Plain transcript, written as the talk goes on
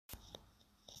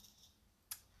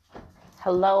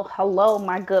Hello, hello,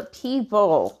 my good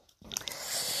people.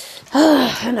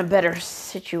 In a better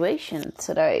situation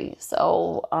today.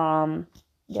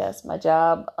 Yes, my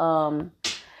job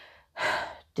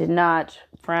did not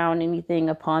frown anything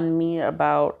upon me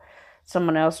about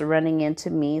someone else running into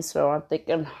me. So I'm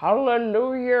thinking,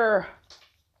 hallelujah.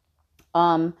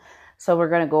 Um, so we're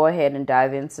gonna go ahead and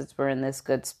dive in since we're in this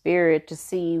good spirit to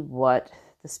see what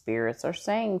the spirits are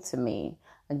saying to me.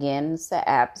 Again, it's the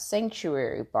app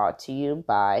Sanctuary, brought to you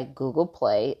by Google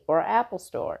Play or Apple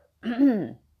Store.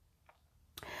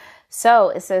 So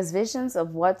it says visions of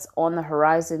what's on the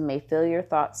horizon may fill your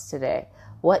thoughts today.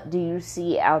 What do you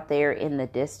see out there in the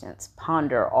distance?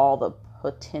 Ponder all the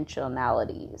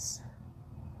potentialities.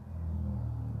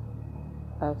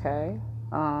 Okay.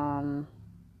 The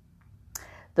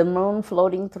moon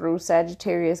floating through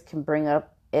Sagittarius can bring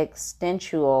up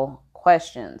existential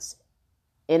questions.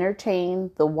 Entertain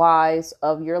the whys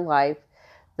of your life,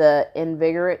 the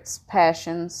invigorates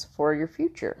passions for your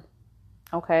future.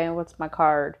 Okay, what's my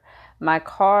card? My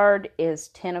card is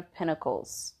Ten of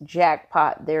Pentacles.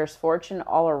 Jackpot. There's fortune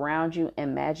all around you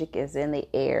and magic is in the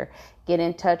air. Get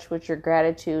in touch with your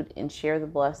gratitude and share the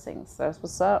blessings. That's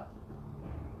what's up.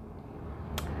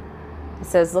 It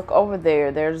says, look over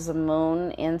there. There's a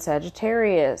moon in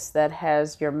Sagittarius that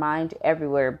has your mind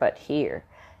everywhere but here.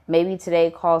 Maybe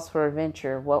today calls for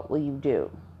adventure. What will you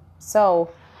do? So,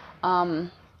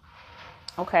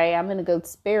 okay, I'm in a good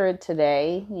spirit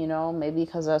today, maybe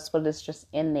because that's what is just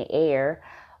in the air.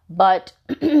 But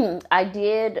I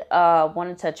did want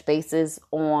to touch bases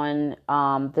on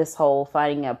this whole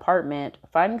finding an apartment,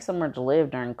 finding somewhere to live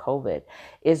during COVID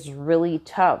is really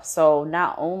tough. So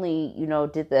not only,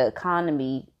 did the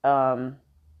economy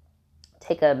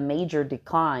take a major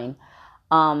decline,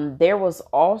 there was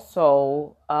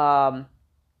also a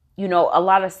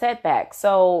lot of setbacks.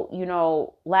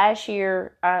 So, last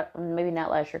year, maybe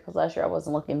not last year, because last year I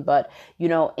wasn't looking, but,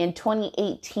 in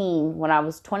 2019, when I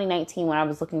was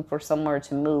looking for somewhere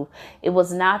to move, it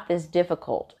was not this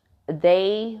difficult.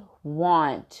 They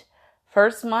want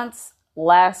first month's,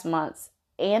 last month's,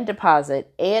 and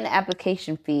deposit and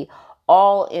application fee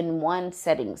all in one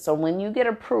setting. So when you get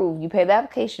approved, you pay the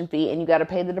application fee and you got to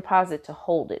pay the deposit to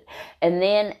hold it. And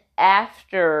then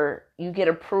after you get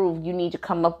approved, you need to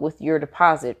come up with your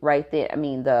deposit right there. I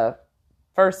mean, the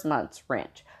first month's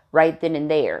rent right then and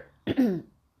there.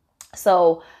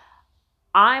 So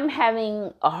I'm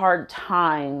having a hard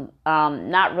time,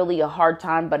 not really a hard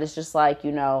time, but it's just like,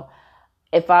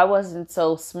 if I wasn't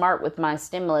so smart with my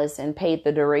stimulus and paid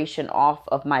the duration off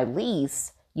of my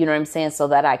lease, you know what I'm saying? So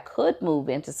that I could move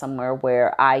into somewhere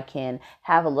where I can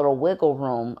have a little wiggle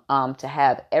room, to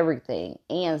have everything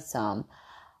and some.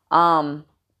 I'm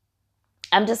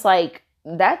just like,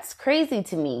 that's crazy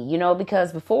to me,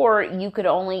 because before you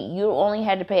only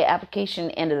had to pay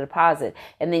application and a deposit,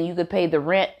 and then you could pay the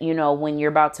rent, when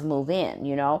you're about to move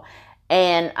in,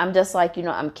 and I'm just like,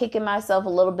 I'm kicking myself a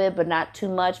little bit, but not too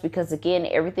much, because again,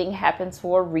 everything happens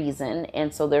for a reason.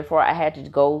 And so therefore I had to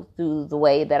go through the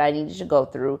way that I needed to go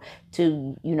through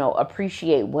to,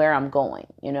 appreciate where I'm going,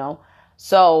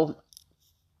 So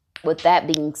with that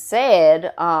being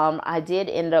said, I did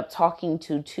end up talking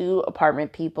to two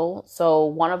apartment people. So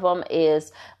one of them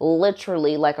is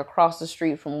literally like across the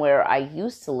street from where I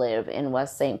used to live in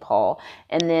West St. Paul.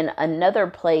 And then another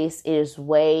place is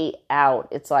way out.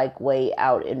 It's like way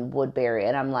out in Woodbury.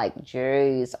 And I'm like,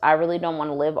 geez, I really don't want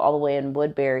to live all the way in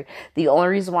Woodbury. The only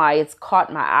reason why it's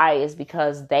caught my eye is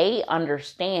because they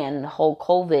understand the whole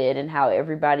COVID and how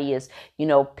everybody is,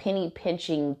 penny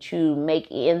pinching to make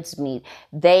ends meet.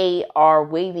 They are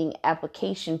waiving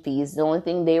application fees. The only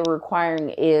thing they were requiring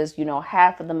is,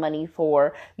 half of the money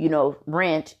for,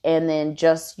 rent, and then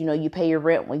just, you pay your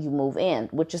rent when you move in,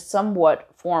 which is somewhat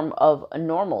form of a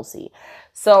normalcy.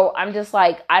 So I'm just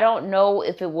like, I don't know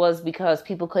if it was because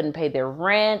people couldn't pay their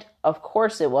rent. Of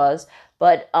course it was.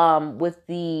 But with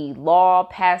the law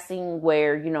passing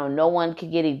where, no one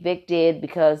could get evicted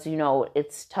because,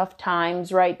 it's tough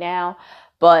times right now.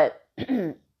 But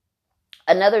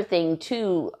another thing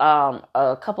too,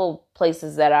 a couple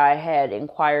places that I had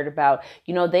inquired about,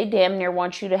 they damn near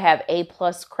want you to have A+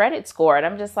 credit score. And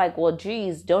I'm just like, well,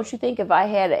 geez, don't you think if I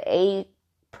had a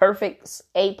perfect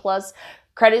A+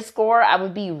 credit score, I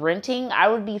would be renting? I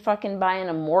would be fucking buying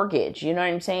a mortgage. You know what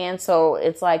I'm saying? So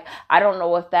it's like, I don't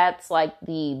know if that's like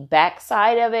the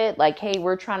backside of it. Like, hey,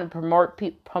 we're trying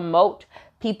to promote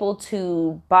people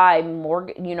to buy more,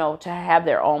 to have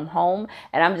their own home.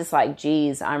 And I'm just like,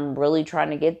 geez, I'm really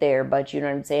trying to get there. But you know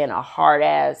what I'm saying? A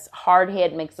hard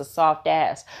head makes a soft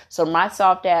ass. So my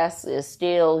soft ass is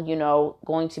still,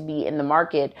 going to be in the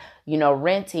market,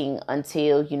 renting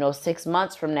until, 6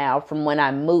 months from now, from when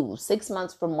I move, 6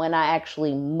 months from when I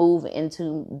actually move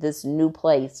into this new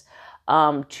place,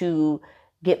 to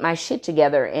get my shit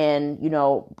together and,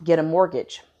 get a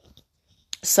mortgage.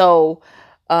 So,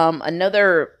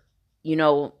 another,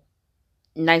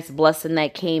 nice blessing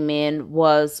that came in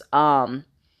was,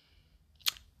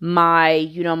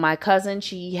 my cousin,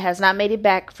 she has not made it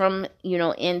back from,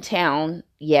 in town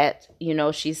yet.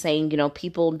 She's saying,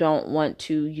 people don't want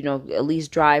to, at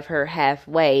least drive her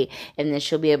halfway, and then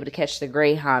she'll be able to catch the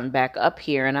Greyhound back up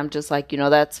here. And I'm just like,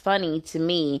 that's funny to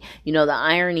me. The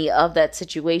irony of that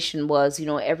situation was,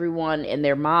 everyone and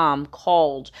their mom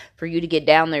called for you to get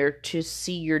down there to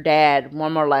see your dad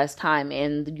one more last time.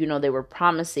 And, they were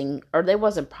promising, or they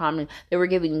wasn't promising, they were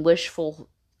giving wishful,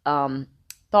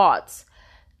 thoughts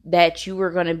that you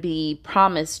were going to be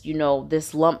promised,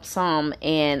 this lump sum,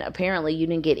 and apparently you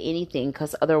didn't get anything,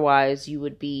 because otherwise you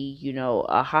would be,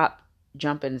 a hop,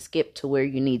 jump, and skip to where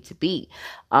you need to be.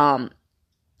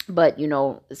 But,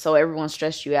 so everyone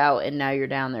stressed you out, and now you're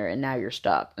down there, and now you're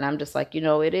stuck. And I'm just like,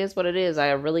 it is what it is. I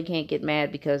really can't get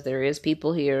mad, because there is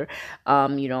people here,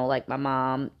 like my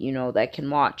mom, that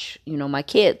can watch, my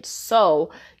kids.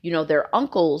 So, their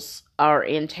uncles are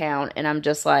in town, and I'm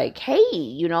just like,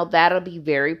 hey, that'll be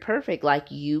very perfect.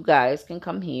 Like, you guys can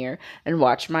come here and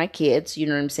watch my kids, you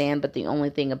know what I'm saying? But the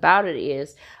only thing about it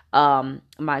is,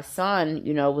 my son,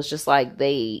 was just like,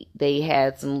 they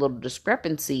had some little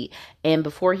discrepancy, and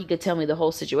before he could tell me the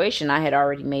whole situation, I had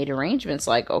already made arrangements,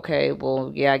 like, okay,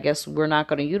 well, yeah, I guess we're not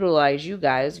going to utilize you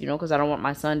guys, because I don't want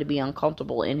my son to be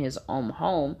uncomfortable in his own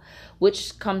home,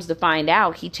 which comes to find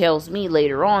out, he tells me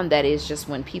later on that it's just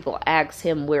when people ask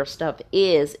him where stuff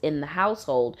is in the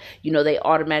household, they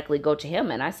automatically go to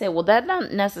him. And I said, well, that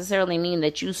doesn't necessarily mean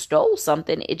that you stole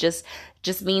something. It just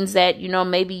means that,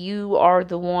 maybe you are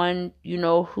the one,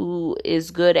 who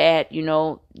is good at, you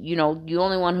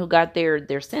only one who got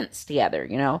their sense together,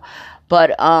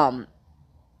 but,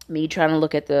 me trying to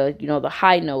look at the, the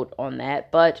high note on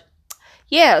that. But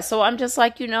yeah, so I'm just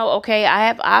like, okay, I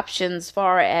have options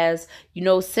far as,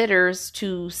 sitters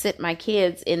to sit my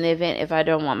kids in the event if I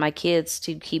don't want my kids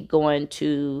to keep going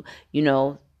to,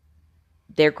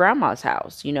 their grandma's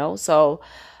house, so,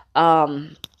 I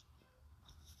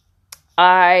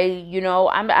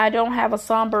don't have a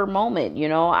somber moment,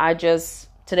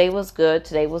 today was good.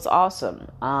 Today was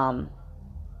awesome.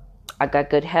 I got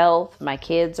good health. My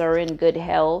kids are in good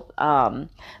health.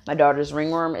 My daughter's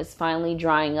ringworm is finally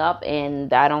drying up,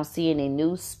 and I don't see any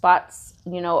new spots,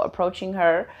 approaching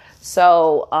her.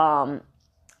 So,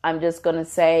 I'm just going to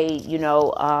say,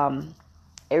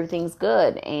 everything's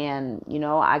good, and,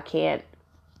 I can't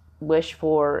wish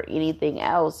for anything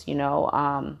else,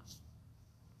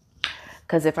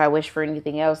 because if I wish for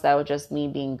anything else, that would just me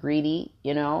being greedy,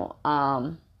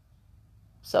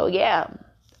 so yeah,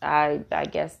 I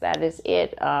guess that is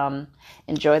it.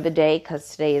 Enjoy the day, because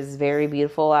today is very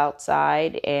beautiful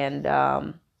outside, and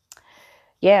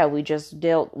yeah, we just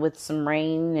dealt with some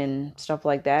rain and stuff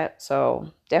like that,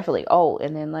 so definitely. Oh,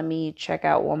 and then let me check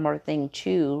out one more thing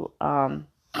too.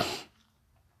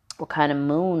 What kind of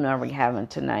moon are we having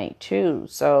tonight too?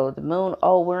 So the moon,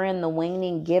 we're in the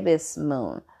waning gibbous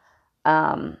moon.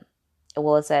 Well,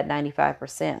 it's at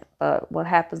 95%, but what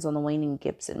happens on the waning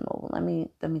Gibson moon? Let me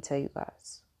tell you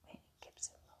guys. Waning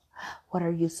Gibson moon. What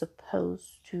are you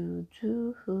supposed to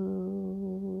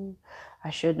do? I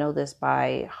should know this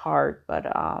by heart, but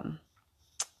I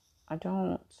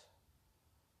don't.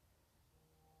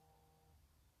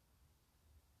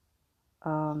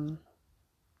 Hold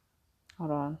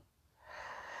on.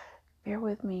 Bear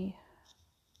with me.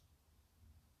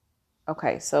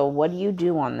 Okay, so what do you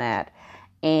do on that?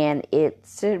 And it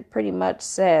pretty much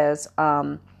says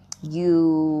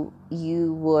you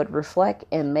would reflect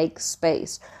and make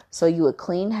space. So you would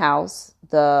clean house.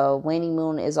 The waning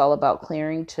moon is all about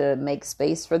clearing to make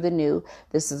space for the new.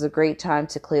 This is a great time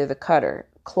to clear the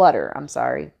clutter. I'm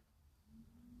sorry.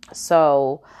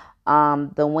 So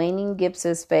the waning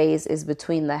Gibbous phase is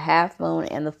between the half moon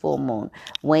and the full moon.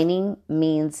 Waning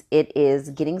means it is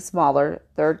getting smaller.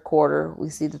 Third quarter, we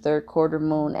see the third quarter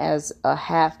moon as a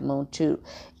half moon too.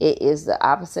 It is the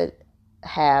opposite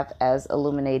half as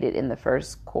illuminated in the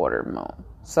first quarter moon.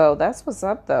 So that's what's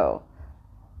up though.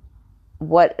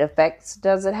 what effects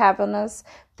does it have on us?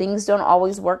 Things don't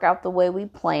always work out the way we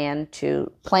plan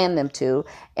them to,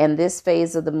 and this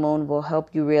phase of the moon will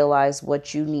help you realize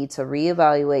what you need to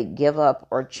reevaluate, give up,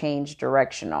 or change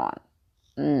direction on.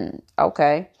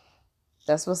 Okay.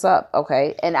 That's what's up.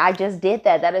 Okay. And I just did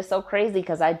that. That is so crazy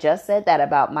because I just said that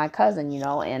about my cousin,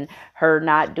 and her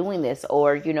not doing this,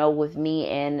 or, with me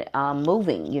and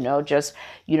moving, just,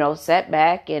 set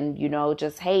back and,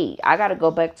 just, hey, I got to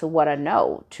go back to what I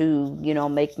know to,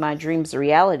 make my dreams a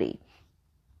reality.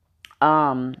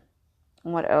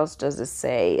 What else does it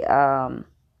say?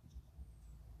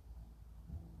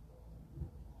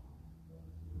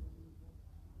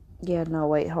 Yeah, no,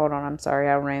 wait, hold on. I'm sorry.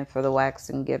 I ran for the wax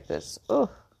and get this.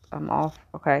 Oh, I'm off.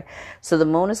 Okay. So the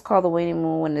moon is called the waning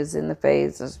moon when it's in the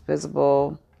phase. Its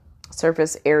visible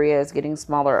surface area is getting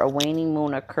smaller. A waning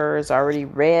moon occurs. I already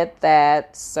read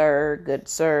that, sir. Good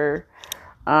sir.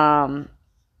 So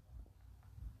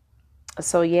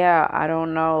yeah, I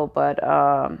don't know, but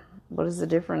what is the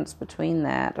difference between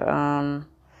that?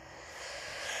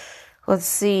 Let's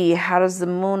see. How does the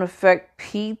moon affect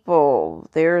people?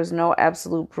 There is no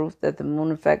absolute proof that the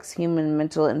moon affects human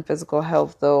mental and physical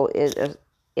health, though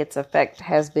its effect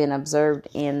has been observed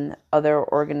in other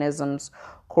organisms.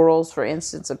 Corals, for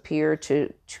instance, appear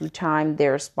to time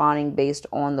their spawning based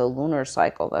on the lunar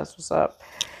cycle. That's what's up.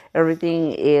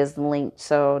 Everything is linked,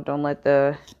 so don't let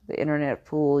the internet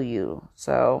fool you.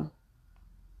 So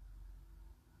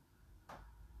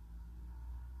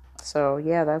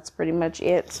yeah, that's pretty much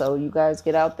it. So you guys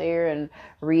get out there and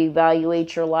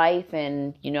reevaluate your life.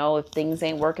 And, if things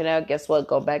ain't working out, guess what?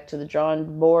 Go back to the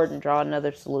drawing board and draw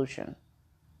another solution.